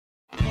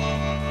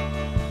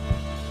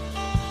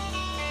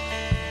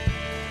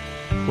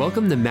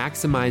Welcome to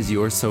Maximize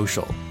Your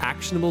Social,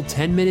 actionable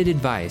 10-minute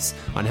advice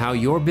on how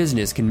your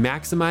business can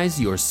maximize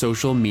your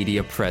social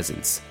media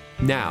presence.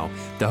 Now,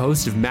 the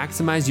host of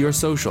Maximize Your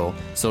Social,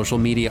 social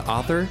media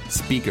author,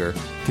 speaker,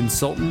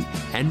 consultant,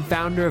 and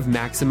founder of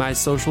Maximize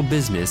Social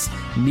Business,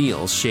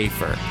 Neal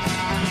Schaffer.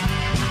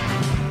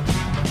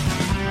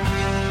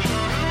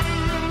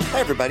 Hi,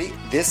 everybody.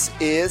 This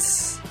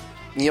is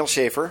Neal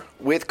Schaffer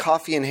with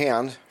coffee in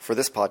hand for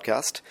this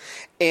podcast.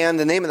 And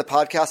the name of the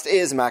podcast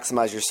is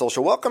Maximize Your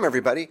Social. Welcome,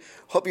 everybody.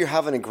 Hope you're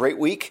having a great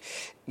week.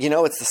 You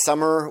know, it's the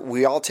summer.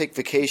 We all take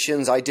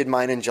vacations. I did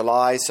mine in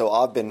July, so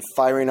I've been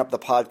firing up the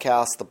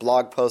podcast, the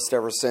blog post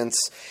ever since.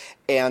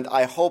 And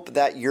I hope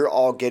that you're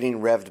all getting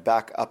revved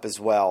back up as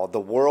well. The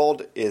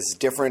world is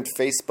different.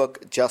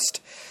 Facebook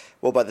just,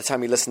 by the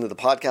time you listen to the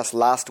podcast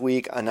last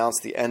week,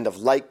 announced the end of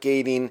like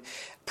gating,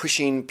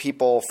 pushing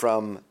people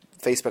from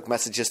Facebook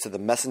messages to the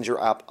Messenger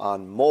app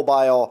on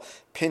mobile.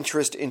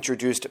 Pinterest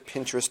introduced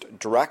Pinterest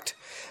Direct.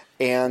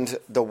 And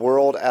the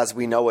world as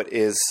we know it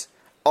is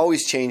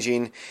always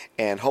changing,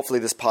 and hopefully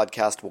this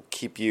podcast will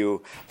keep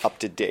you up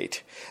to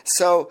date.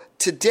 So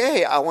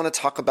today I want to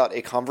talk about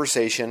a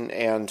conversation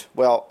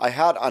I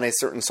had on a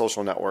certain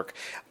social network.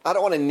 I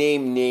don't want to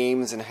name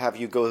names and have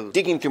you go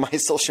digging through my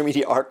social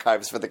media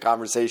archives for the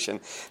conversation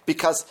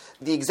because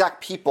the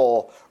exact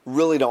people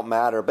really don't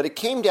matter. But it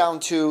came down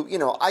to,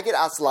 I get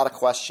asked a lot of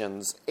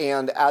questions,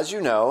 and as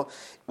you know,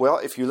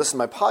 if you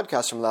listened to my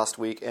podcast from last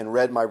week and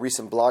read my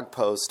recent blog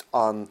post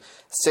on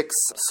 6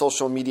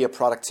 social media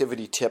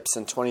productivity tips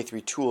and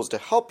 23 tools to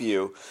help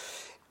you,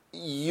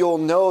 you'll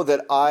know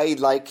that I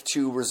like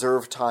to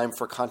reserve time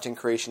for content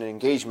creation and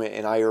engagement,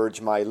 and I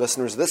urge my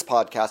listeners of this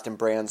podcast and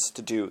brands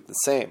to do the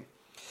same.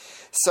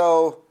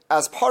 So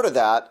as part of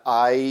that,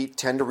 I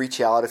tend to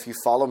reach out. If you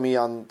follow me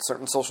on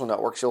certain social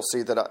networks, you'll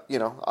see that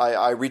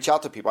I reach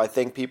out to people. I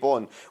thank people,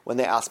 and when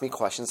they ask me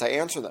questions, I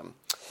answer them.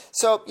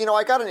 So,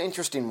 I got an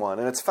interesting one,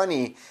 and it's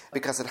funny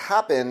because it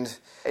happened,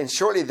 and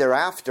shortly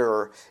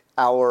thereafter,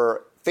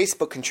 our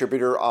Facebook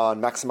contributor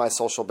on Maximize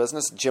Social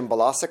Business, Jim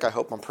Balasic, I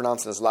hope I'm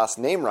pronouncing his last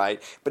name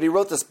right, but he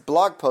wrote this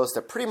blog post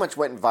that pretty much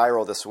went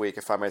viral this week,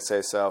 if I may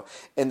say so,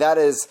 and that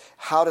is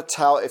how to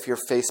tell if your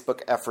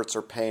Facebook efforts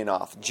are paying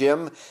off.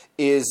 Jim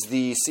is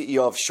the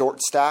CEO of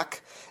ShortStack,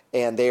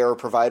 and they are a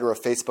provider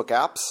of Facebook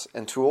apps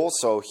and tools,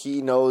 so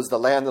he knows the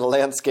land of the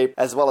landscape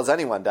as well as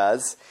anyone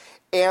does.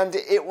 And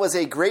it was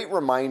a great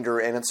reminder,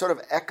 and it sort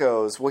of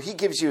echoes, he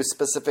gives you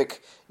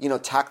specific,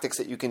 tactics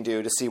that you can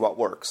do to see what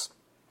works.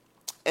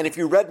 And if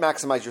you read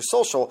Maximize Your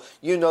Social,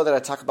 you know that I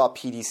talk about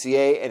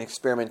PDCA and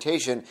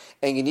experimentation,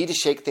 and you need to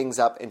shake things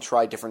up and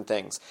try different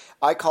things.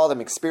 I call them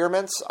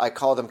experiments. I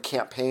call them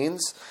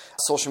campaigns.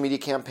 Social media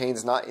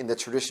campaigns, not in the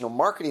traditional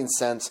marketing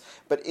sense,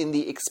 but in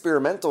the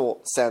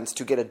experimental sense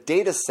to get a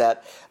data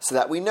set so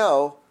that we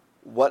know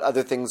what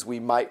other things we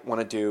might want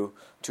to do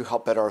to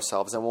help better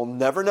ourselves. And we'll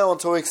never know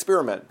until we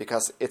experiment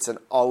because it's an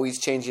always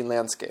changing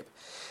landscape.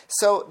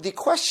 So the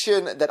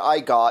question that I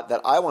got that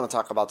I want to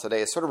talk about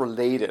today is sort of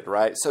related,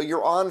 right? So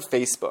you're on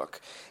Facebook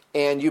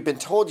and you've been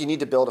told you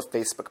need to build a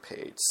Facebook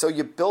page. So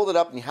you build it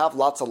up and you have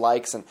lots of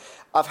likes. And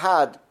I've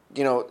had,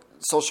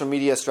 social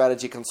media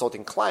strategy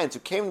consulting clients who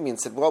came to me and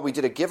said, we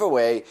did a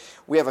giveaway.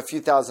 We have a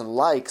few thousand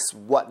likes.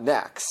 What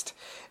next?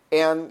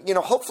 And,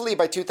 hopefully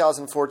by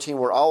 2014,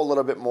 we're all a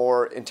little bit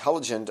more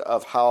intelligent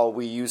of how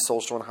we use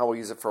social and how we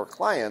use it for our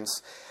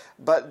clients.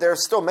 But there are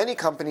still many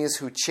companies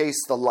who chase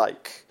the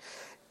like.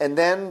 And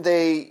then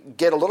they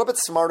get a little bit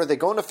smarter. They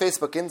go into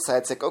Facebook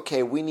Insights like,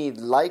 okay, we need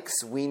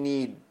likes, we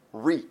need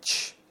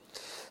reach.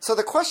 So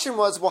the question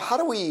was, how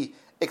do we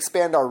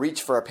expand our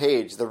reach for a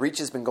page? The reach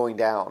has been going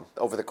down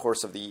over the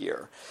course of the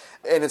year.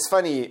 And it's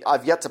funny,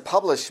 I've yet to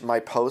publish my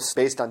posts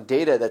based on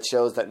data that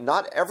shows that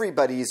not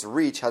everybody's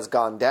reach has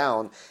gone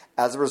down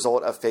as a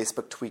result of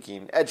Facebook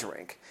tweaking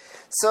EdgeRank.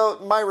 So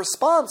my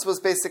response was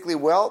basically,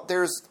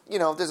 there's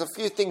a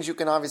few things you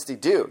can obviously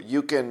do.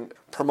 You can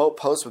promote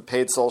posts with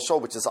paid social,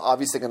 which is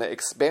obviously going to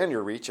expand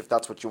your reach if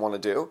that's what you want to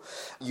do.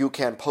 You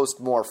can post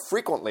more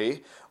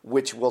frequently,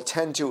 which will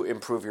tend to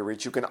improve your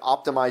reach. You can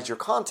optimize your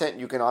content.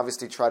 You can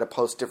obviously try to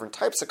post different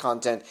types of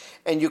content,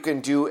 and you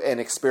can do an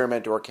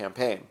experiment or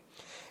campaign.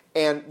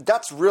 And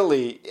that's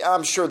really,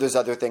 I'm sure there's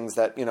other things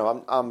that,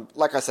 I'm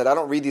like I said, I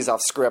don't read these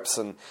off scripts,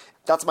 and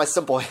that's my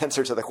simple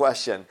answer to the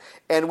question.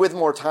 And with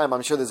more time,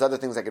 I'm sure there's other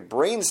things I could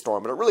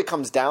brainstorm, but it really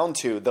comes down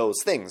to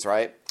those things,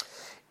 right?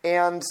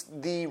 And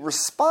the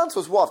response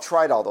was, I've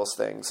tried all those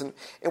things. And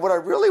what I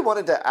really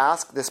wanted to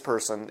ask this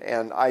person,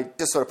 and I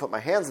just sort of put my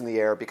hands in the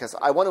air because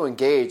I want to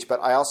engage, but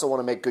I also want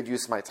to make good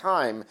use of my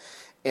time.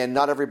 And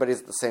not everybody's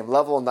at the same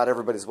level, and not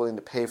everybody's willing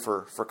to pay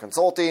for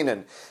consulting,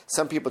 and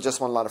some people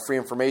just want a lot of free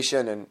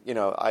information, and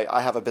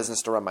I have a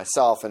business to run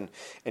myself, and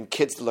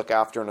kids to look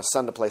after, and a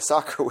son to play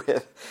soccer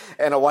with,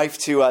 and a wife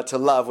to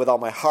love with all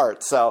my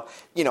heart. So,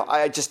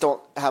 I just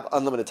don't have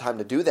unlimited time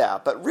to do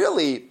that. But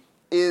really,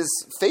 is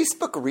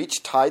Facebook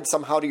reach tied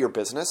somehow to your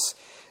business?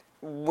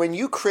 When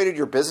you created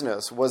your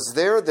business, was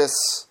there this,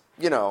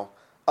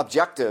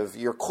 objective,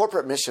 your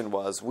corporate mission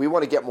was, we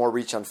want to get more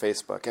reach on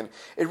Facebook. And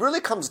it really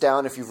comes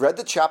down, if you've read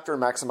the chapter in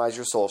Maximize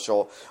Your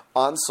Social,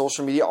 on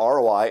social media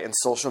ROI and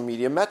social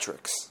media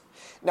metrics.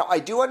 Now, I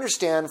do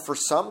understand for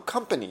some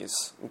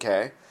companies,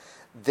 okay,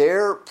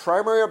 their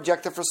primary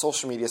objective for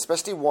social media,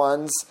 especially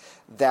ones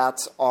that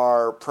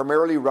are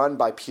primarily run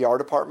by PR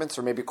departments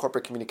or maybe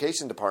corporate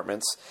communication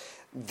departments,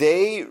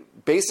 they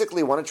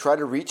basically want to try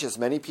to reach as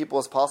many people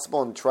as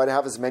possible and try to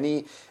have as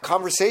many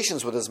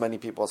conversations with as many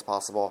people as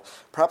possible.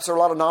 Perhaps there are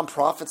a lot of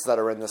nonprofits that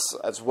are in this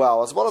as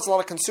well as a lot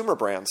of consumer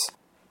brands.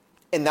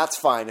 And that's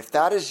fine. If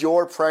that is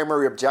your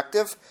primary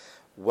objective,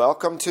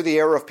 welcome to the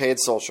era of paid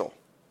social.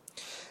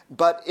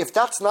 But if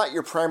that's not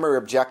your primary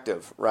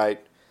objective, right,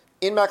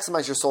 in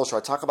Maximize Your Social,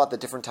 I talk about the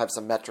different types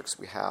of metrics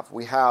we have.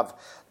 We have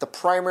the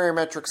primary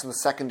metrics and the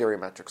secondary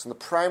metrics. And the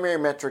primary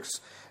metrics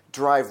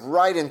drive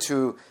right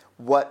into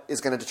what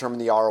is going to determine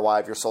the ROI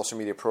of your social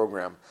media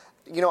program.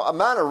 You know,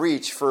 amount of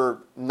reach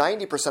for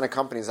 90% of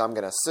companies, I'm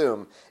going to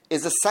assume,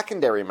 is a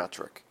secondary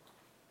metric,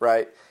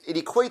 right? It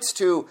equates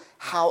to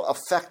how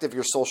effective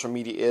your social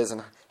media is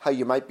and how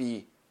you might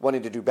be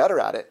wanting to do better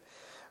at it.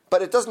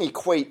 But it doesn't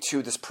equate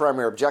to this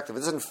primary objective. It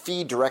doesn't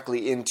feed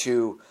directly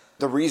into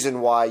the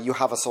reason why you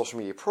have a social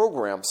media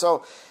program.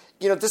 So,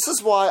 you know, this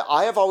is why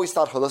I have always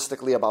thought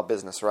holistically about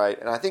business, right?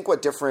 And I think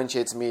what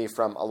differentiates me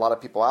from a lot of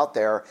people out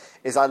there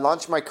is I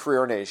launched my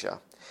career in Asia.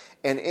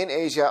 And in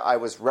Asia, I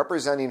was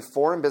representing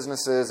foreign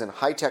businesses in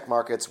high-tech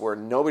markets where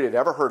nobody had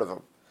ever heard of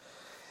them.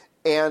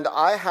 And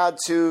I had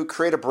to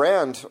create a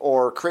brand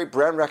or create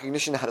brand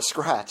recognition out of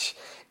scratch.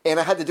 And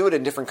I had to do it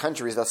in different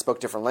countries that spoke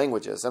different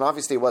languages. And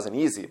obviously it wasn't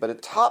easy, but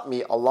it taught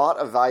me a lot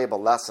of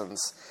valuable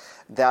lessons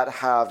that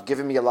have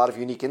given me a lot of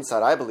unique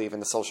insight, I believe,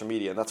 into social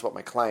media. And that's what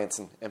my clients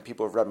and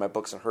people who've read my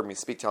books and heard me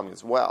speak tell me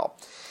as well.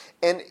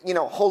 And, you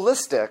know,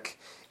 holistic,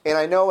 and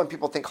I know when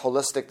people think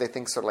holistic, they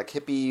think sort of like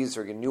hippies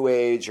or new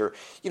age or,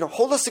 you know,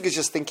 holistic is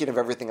just thinking of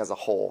everything as a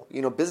whole,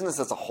 you know, business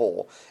as a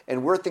whole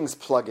and where things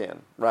plug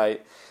in,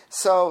 right?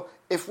 So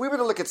if we were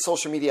to look at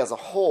social media as a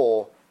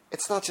whole,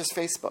 it's not just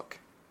Facebook,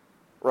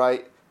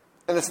 right?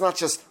 And it's not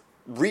just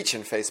reach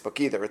in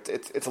Facebook either.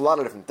 It's a lot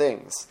of different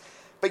things.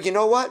 But you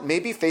know what?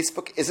 Maybe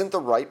Facebook isn't the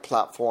right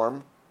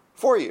platform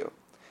for you.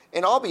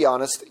 And I'll be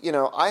honest, you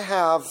know, I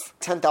have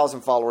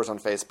 10,000 followers on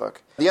Facebook.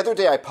 The other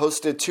day I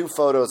posted 2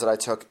 photos that I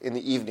took in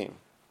the evening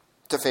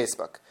to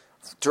Facebook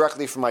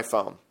directly from my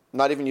phone,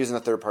 not even using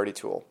a third-party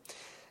tool.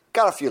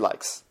 Got a few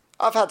likes.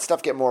 I've had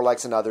stuff get more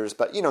likes than others,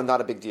 but, you know,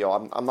 not a big deal.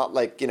 I'm not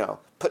like, you know,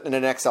 putting in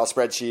an Excel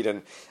spreadsheet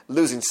and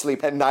losing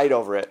sleep at night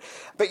over it.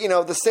 But, you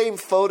know, the same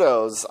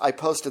photos I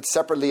posted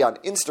separately on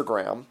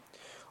Instagram,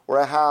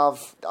 where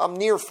I'm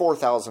near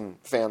 4,000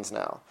 fans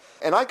now.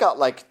 And I got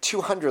like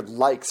 200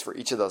 likes for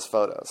each of those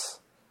photos.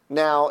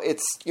 Now,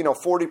 it's, you know,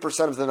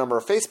 40% of the number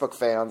of Facebook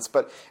fans,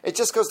 but it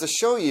just goes to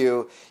show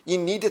you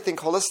need to think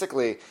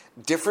holistically.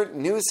 Different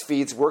news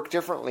feeds work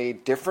differently.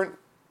 Different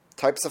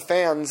types of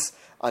fans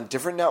on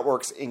different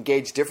networks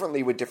engage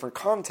differently with different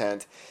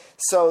content.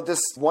 So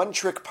this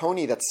one-trick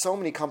pony that so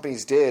many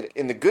companies did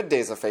in the good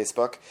days of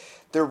Facebook,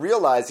 they're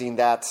realizing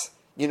that,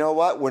 you know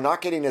what, we're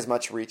not getting as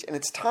much reach. And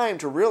it's time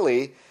to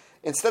really,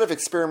 instead of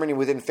experimenting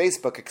within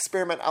Facebook,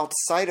 experiment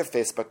outside of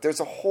Facebook.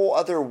 There's a whole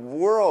other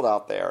world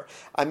out there.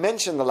 I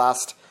mentioned the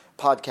last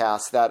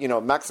podcast that, you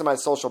know, Maximize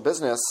Social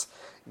Business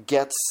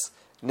gets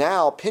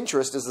now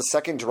Pinterest is the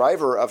second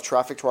driver of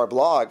traffic to our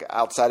blog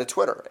outside of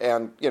Twitter.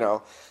 And, you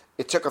know,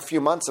 it took a few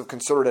months of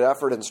concerted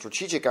effort and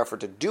strategic effort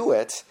to do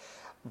it,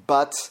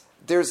 but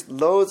there's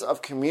loads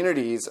of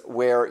communities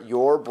where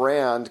your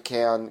brand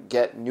can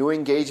get new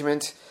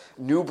engagement,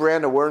 new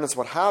brand awareness,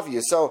 what have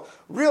you. So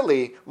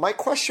really, my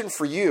question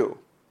for you,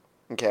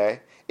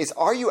 okay, is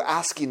are you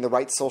asking the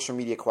right social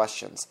media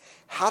questions?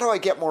 How do I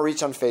get more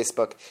reach on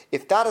Facebook?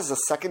 If that is a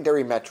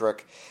secondary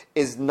metric,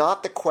 is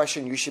not the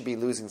question you should be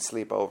losing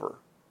sleep over.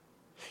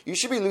 You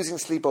should be losing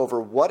sleep over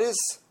what is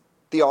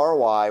the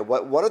ROI,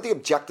 what are the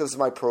objectives of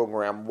my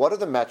program, what are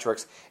the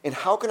metrics, and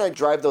how can I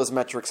drive those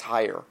metrics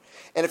higher?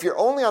 And if you're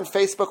only on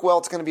Facebook, well,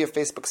 it's going to be a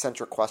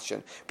Facebook-centric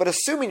question. But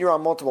assuming you're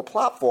on multiple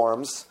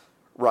platforms,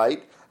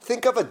 right,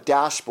 think of a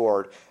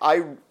dashboard.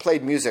 I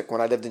played music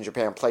when I lived in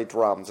Japan, played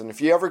drums. And if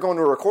you ever go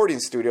into a recording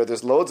studio,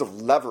 there's loads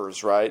of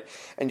levers, right?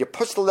 And you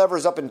push the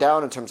levers up and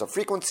down in terms of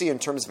frequency, in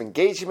terms of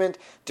engagement,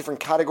 different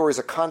categories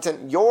of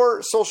content.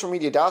 Your social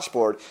media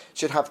dashboard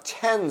should have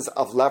tens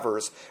of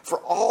levers for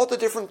all the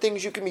different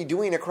things you can be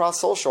doing across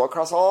social,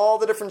 across all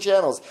the different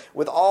channels,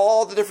 with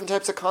all the different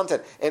types of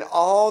content, and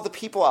all the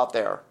people out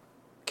there,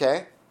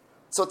 okay?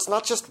 So it's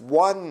not just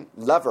one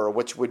lever,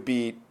 which would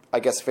be, I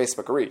guess,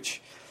 Facebook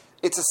reach.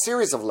 It's a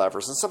series of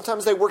levers, and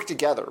sometimes they work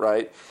together,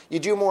 right? You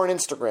do more on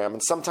Instagram,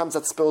 and sometimes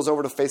that spills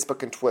over to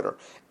Facebook and Twitter.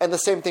 And the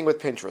same thing with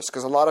Pinterest,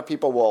 because a lot of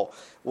people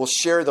will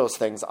share those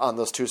things on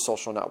those 2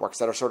 social networks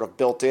that are sort of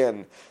built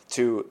in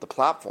to the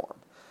platform.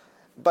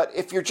 But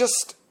if you're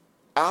just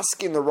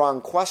asking the wrong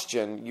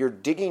question, you're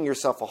digging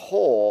yourself a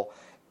hole,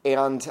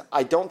 and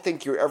I don't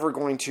think you're ever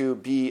going to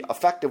be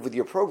effective with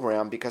your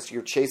program because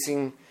you're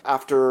chasing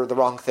after the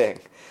wrong thing.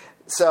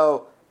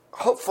 So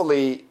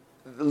hopefully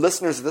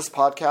listeners of this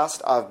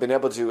podcast, I've been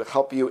able to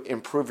help you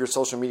improve your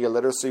social media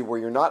literacy where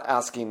you're not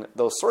asking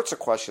those sorts of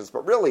questions,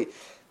 but really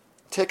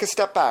take a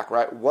step back,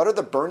 right? What are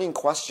the burning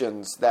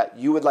questions that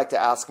you would like to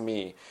ask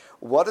me?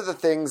 What are the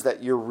things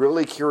that you're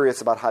really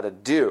curious about how to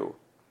do?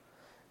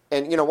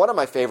 And, one of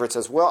my favorites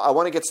is, well, I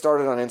want to get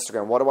started on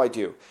Instagram. What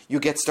do? You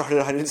get started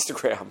on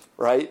Instagram,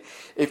 right?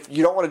 If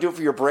you don't want to do it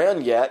for your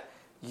brand yet,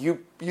 you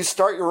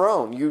start your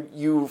own.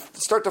 You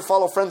start to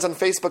follow friends on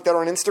Facebook that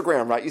are on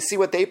Instagram, right? You see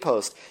what they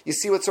post. You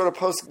see what sort of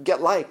posts get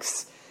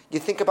likes. You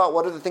think about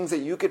what are the things that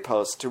you could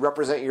post to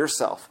represent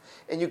yourself.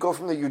 And you go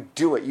from there, you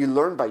do it. You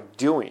learn by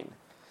doing.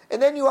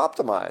 And then you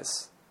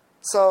optimize.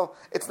 So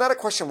it's not a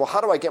question, well,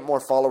 how do I get more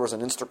followers on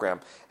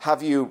Instagram?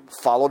 Have you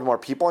followed more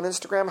people on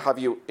Instagram? Have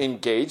you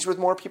engaged with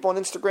more people on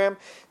Instagram?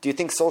 Do you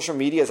think social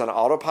media is on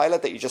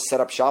autopilot that you just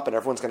set up shop and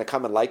everyone's going to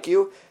come and like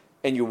you?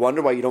 And you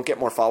wonder why you don't get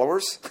more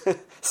followers?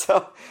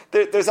 So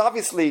there's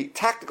obviously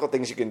tactical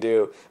things you can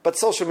do, but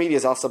social media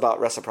is also about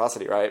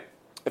reciprocity, right?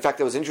 In fact,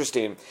 it was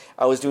interesting.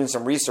 I was doing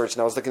some research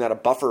and I was looking at a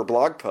Buffer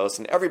blog post,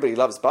 and everybody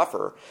loves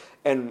Buffer.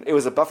 And it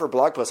was a Buffer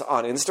blog post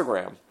on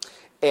Instagram.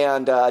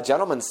 And a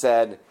gentleman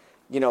said,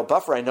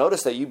 Buffer, I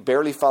noticed that you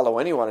barely follow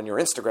anyone on your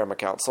Instagram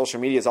account. Social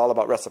media is all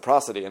about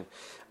reciprocity. And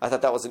I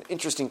thought that was an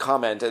interesting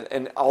comment.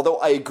 And although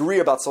I agree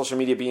about social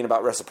media being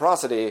about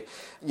reciprocity,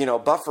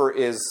 Buffer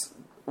is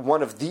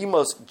one of the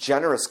most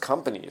generous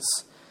companies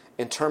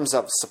in terms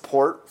of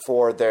support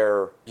for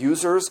their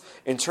users,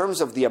 in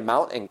terms of the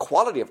amount and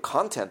quality of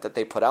content that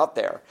they put out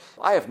there.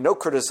 I have no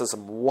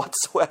criticism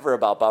whatsoever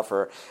about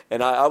Buffer,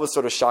 and I was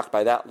sort of shocked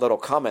by that little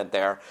comment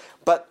there,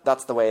 but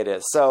that's the way it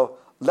is. So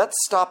let's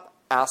stop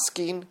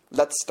asking,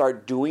 let's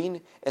start doing,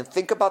 and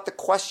think about the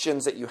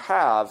questions that you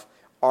have.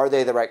 Are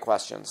they the right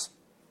questions?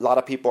 A lot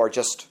of people are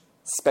just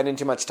spending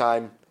too much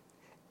time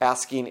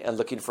asking and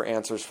looking for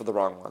answers for the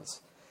wrong ones.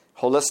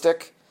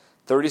 Holistic,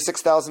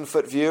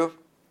 36,000-foot view.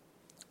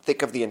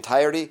 Think of the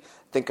entirety.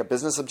 Think of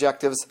business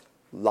objectives.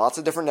 Lots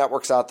of different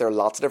networks out there,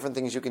 lots of different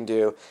things you can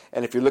do.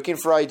 And if you're looking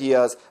for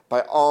ideas,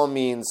 by all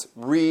means,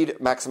 read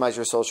Maximize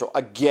Your Social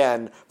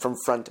again from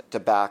front to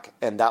back,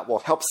 and that will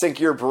help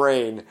sync your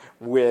brain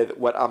with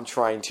what I'm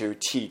trying to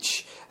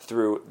teach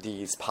through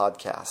these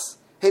podcasts.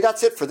 Hey,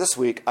 that's it for this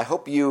week. I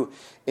hope you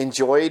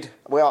enjoyed,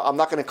 well, I'm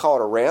not going to call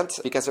it a rant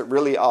because it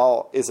really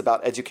all is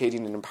about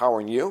educating and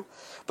empowering you.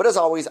 But as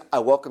always, I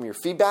welcome your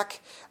feedback.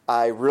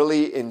 I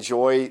really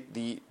enjoy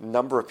the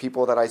number of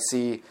people that I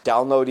see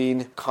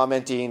downloading,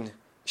 commenting,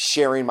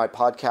 sharing my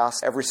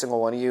podcast. Every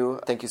single one of you,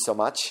 thank you so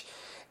much.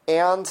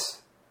 And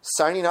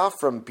signing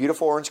off from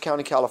beautiful Orange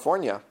County,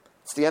 California.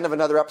 It's the end of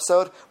another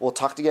episode. We'll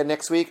talk to you again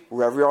next week.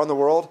 Wherever you are in the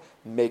world,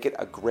 make it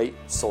a great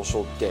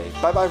social day.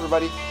 Bye-bye,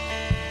 everybody.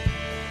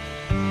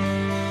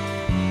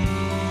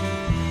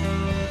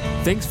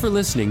 Thanks for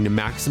listening to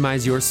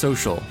Maximize Your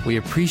Social. We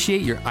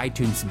appreciate your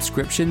iTunes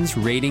subscriptions,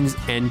 ratings,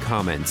 and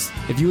comments.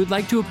 If you would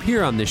like to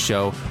appear on this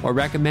show or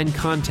recommend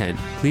content,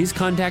 please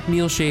contact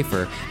Neal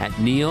Schaffer at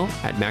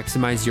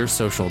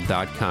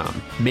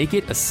neal@maximizeyoursocial.com. Make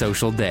it a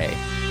social day.